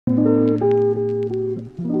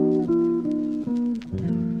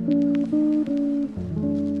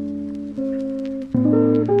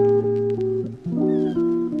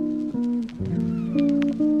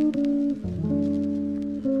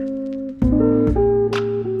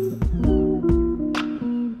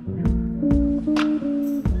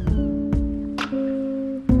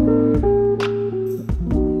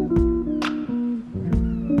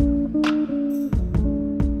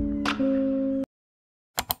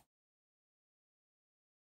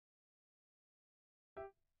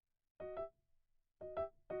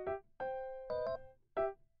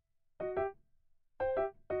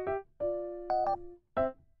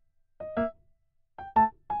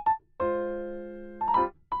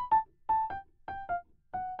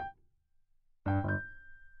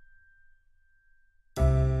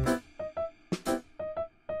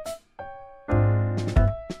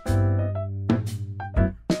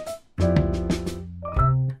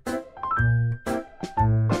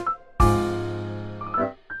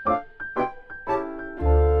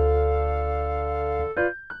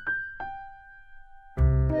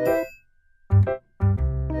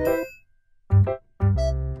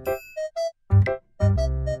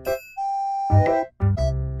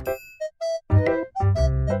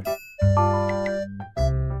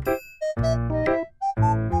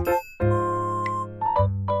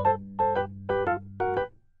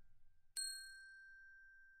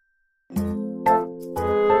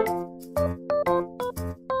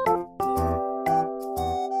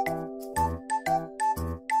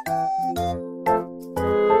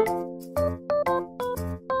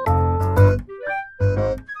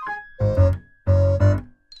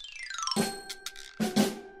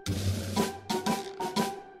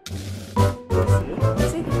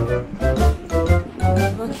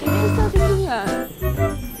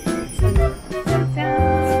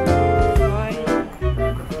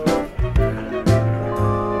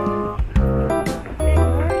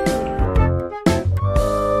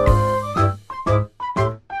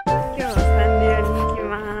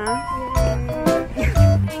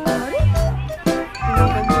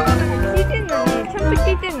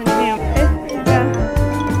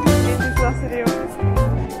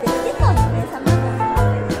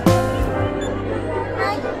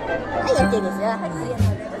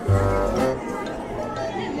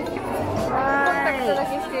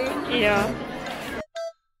いいよ。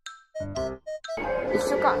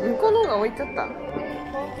一緒か。向こうの方が置いちゃった。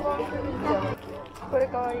これ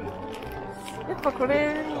かわいい。やっぱこ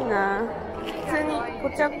れいいな。普通にポ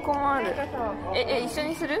チャッコもある。一緒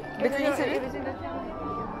にする？別にする？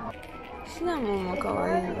シナモンもかわ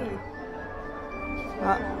いいな。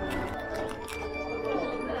あ、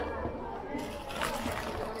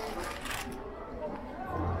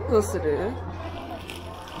どうする？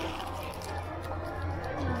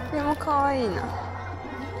これもかわいいな。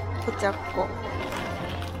ポチャッコ。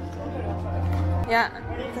いや、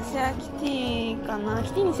私はキティかな。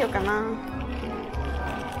キティにしようかな。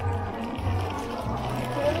ク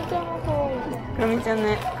ロミちゃんもかわいい。クロミちゃん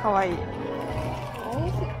ね、かわいい。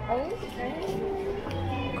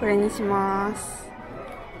これにします。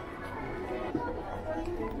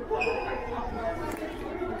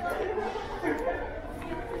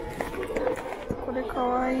これか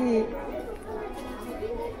わいい。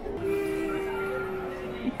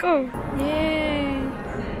行こう。イエーイ。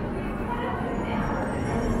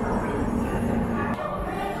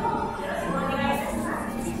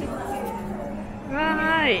わ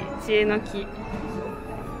ーい、知恵の木。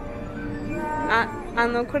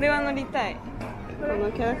これは乗りたい。こ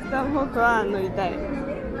のキャラクターボートは乗りたい。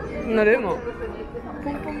乗る？もう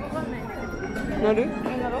乗る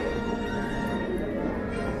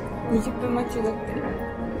？20分待ちだって。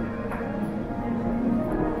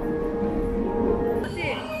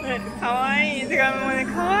かわいい。てかもうね、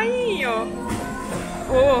かわいいよ。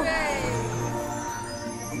おお、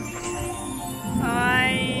かわ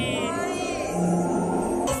いい。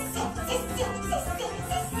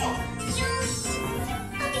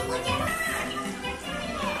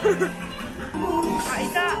あ、い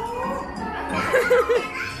た。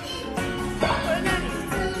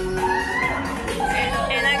こ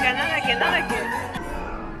れ何？なんだっけ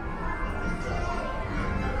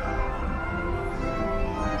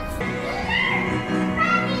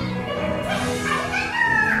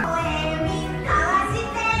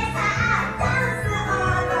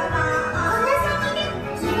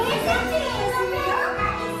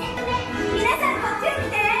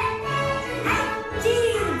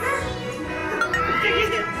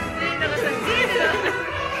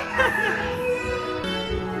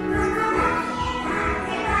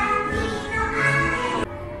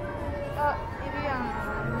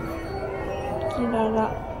キララ。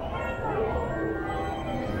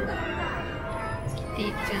キティ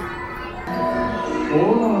ちゃん。大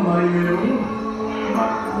縄マリメロにま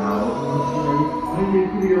たお話がいっぱいで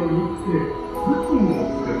きるようにってクッキングを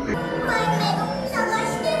作って。マリメロ探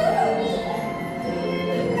してるのに。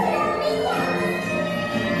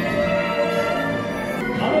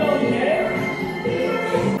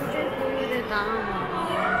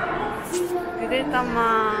ぐでた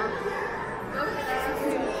ま。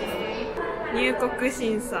入国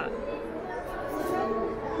審査。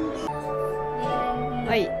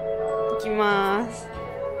はい、行きます。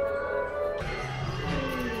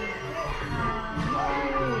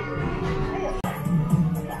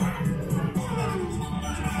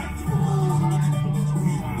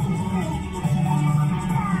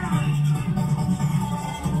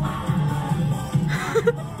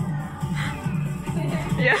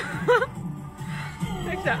いや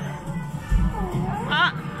来た。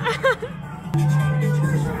あ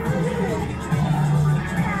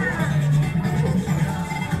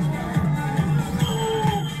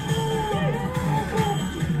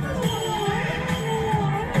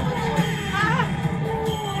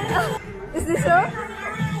でしょ、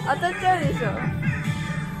当たっちゃうでしょ。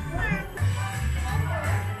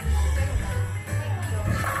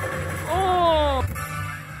おお、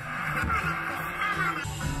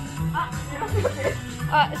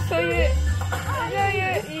あ、醤油い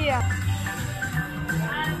いや。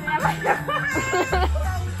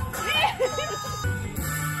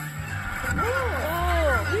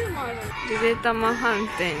ゆで玉飯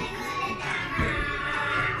店。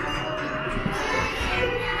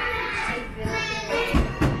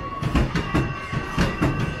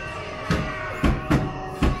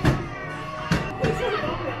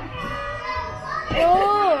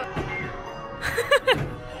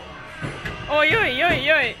お、よい。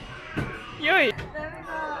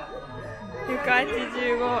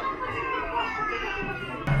185。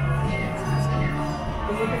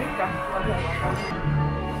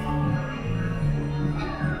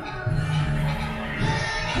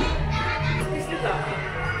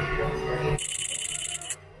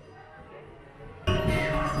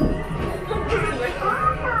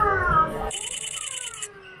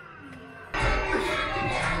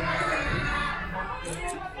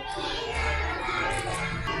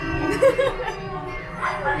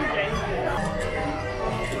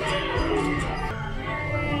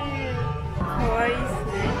かわいいっす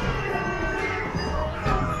ね。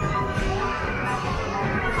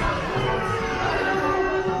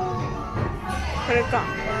これか。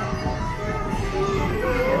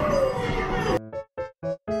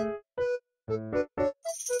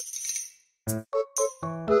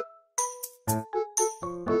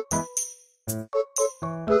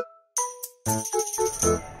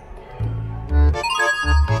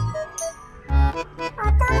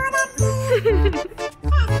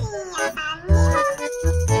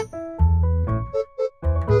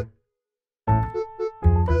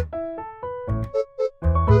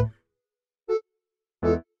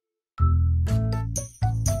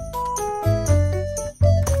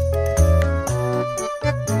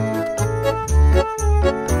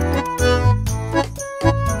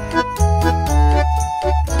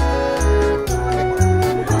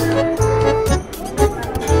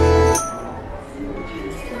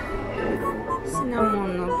シナモ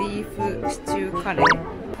ンのビーフシチューカレー。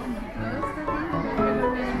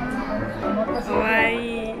かわ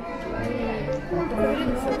いい。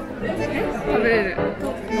食べれる。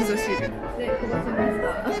味噌汁。い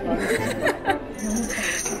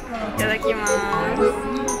ただきます。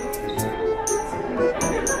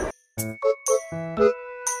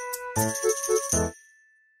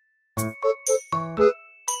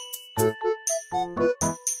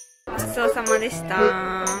ごちそうさまでした。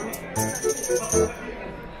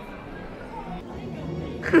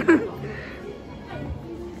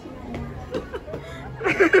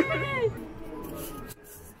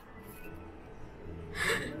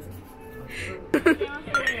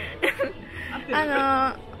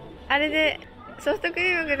あれでソフトク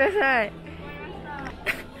リームください。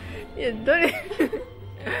いや、どれこ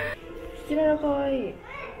ちらがかわいい。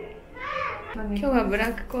今日はブラ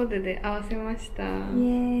ックコーデで合わせました。イエ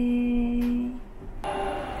ーイ。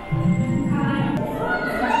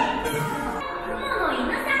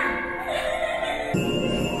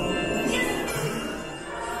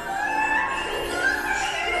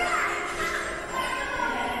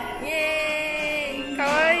か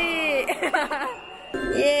わいい。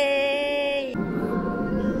イエーイ。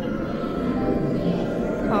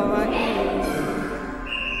かわいい。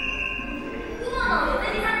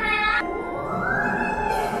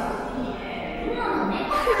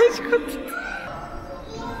楽しかった。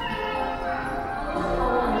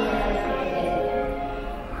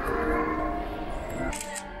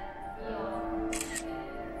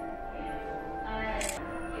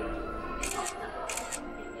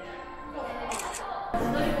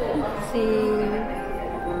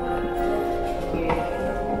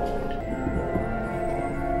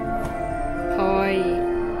かわいい。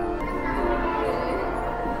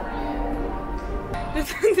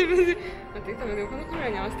全然待って、多分このカメラ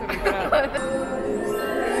に合わせたから。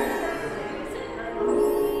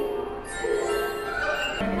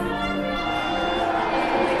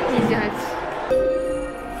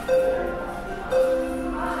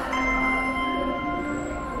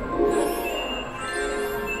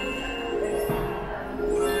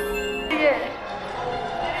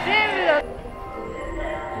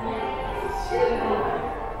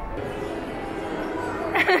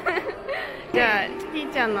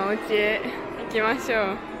きまし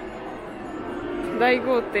ょう。大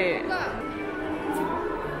豪邸。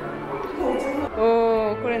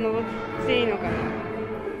おお、これ登っていいのかな。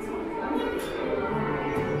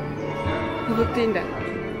登っていいんだ。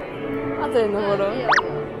後で登ろう。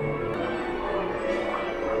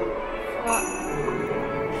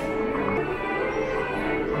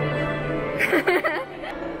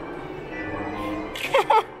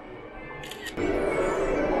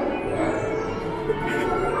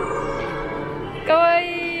かわ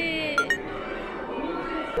いい。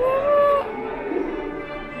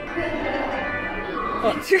あ、違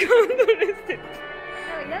うドレスって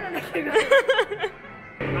嫌なんだけど。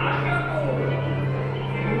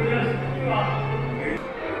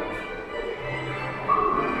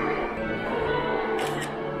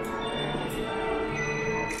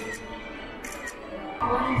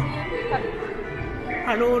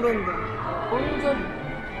ハローロンドン。ボンジョル。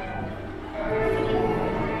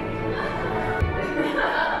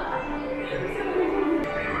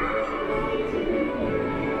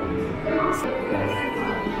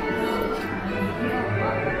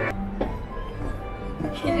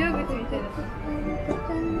非常口みたいな。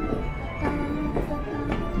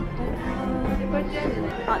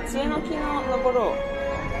あ、知恵の木の登ろう。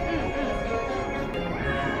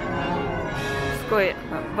すごい映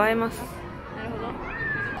えます。なるほど。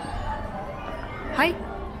はい。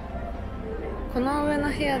この上の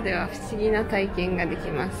部屋では不思議な体験がで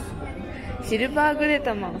きます。シルバーグレ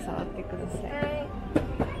玉を触ってください。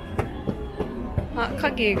あ、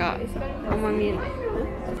影があんま見えない。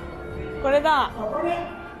これだ。こ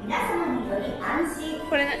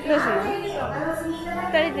れ、どうするの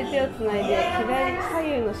？2人で手をつないで左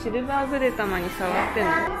右のシルバーグレ玉に触ってん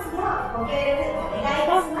の？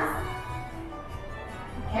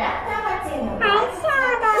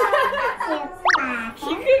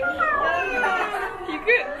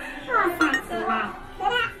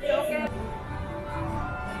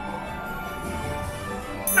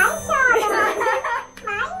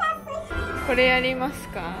これやります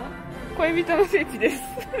か？恋人の聖地です。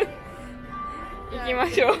行きま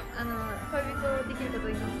しょう。恋人できること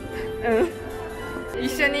言います。うん。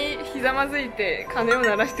一緒にひざまずいて鐘を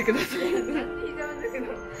鳴らしてください。ひざまずくの。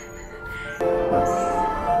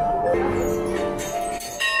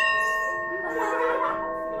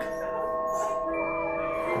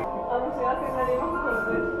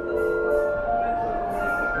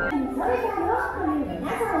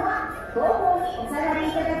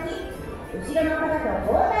後ろの方と交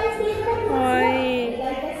代していただきます。かわいい。お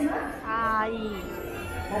願いいたします。あーいい。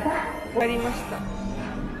わかりました。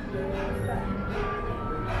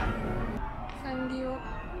サンリオ。イ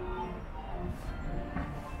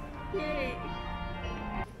エー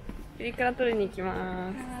イ。プリクラ撮りに行きます。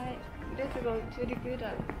はい。レッツゴー、チューリクーラ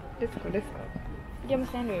ー。レッツゴー、レッツゴー。ゲーム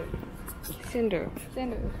センル。センル。セ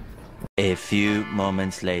ンル。A few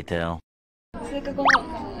moments later. せっかくも、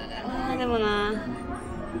あーでもな。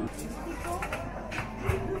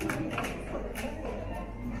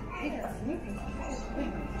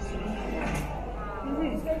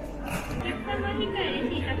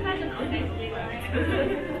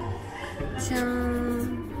じゃー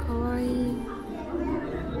ん、かわいい。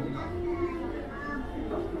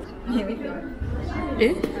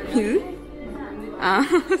え、水？あ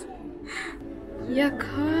いや、か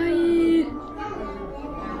わいい。か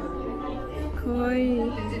わいい。い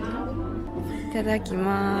ただき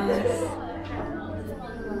ます。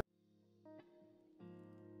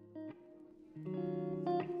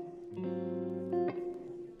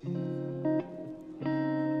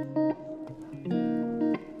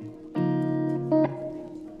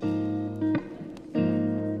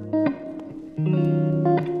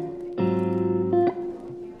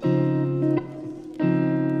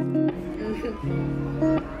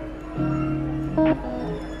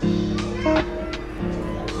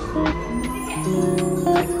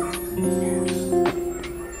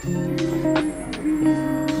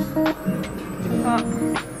あ、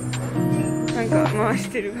なんか回し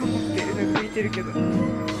てる、頑張ってる、なんか浮いてるけど。違うんだ。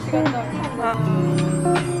あ、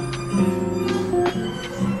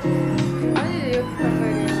マジでよく考え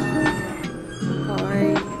るな。かわ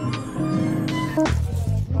いい。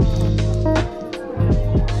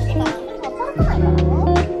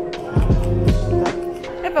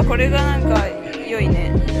やっぱこれがなんか良い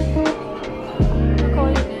ね。かわ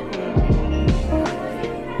いいね。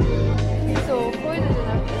そう、こういうのじゃ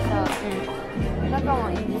なくてさ、中も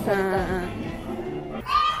印字された。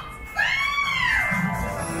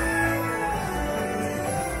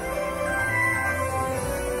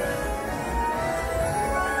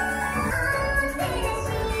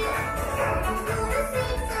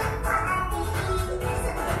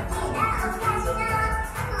お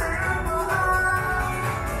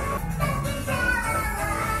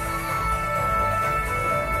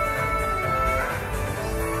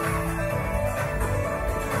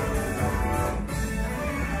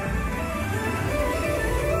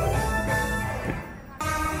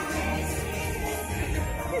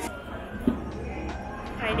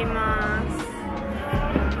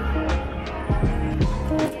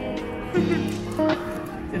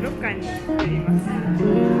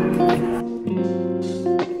ます。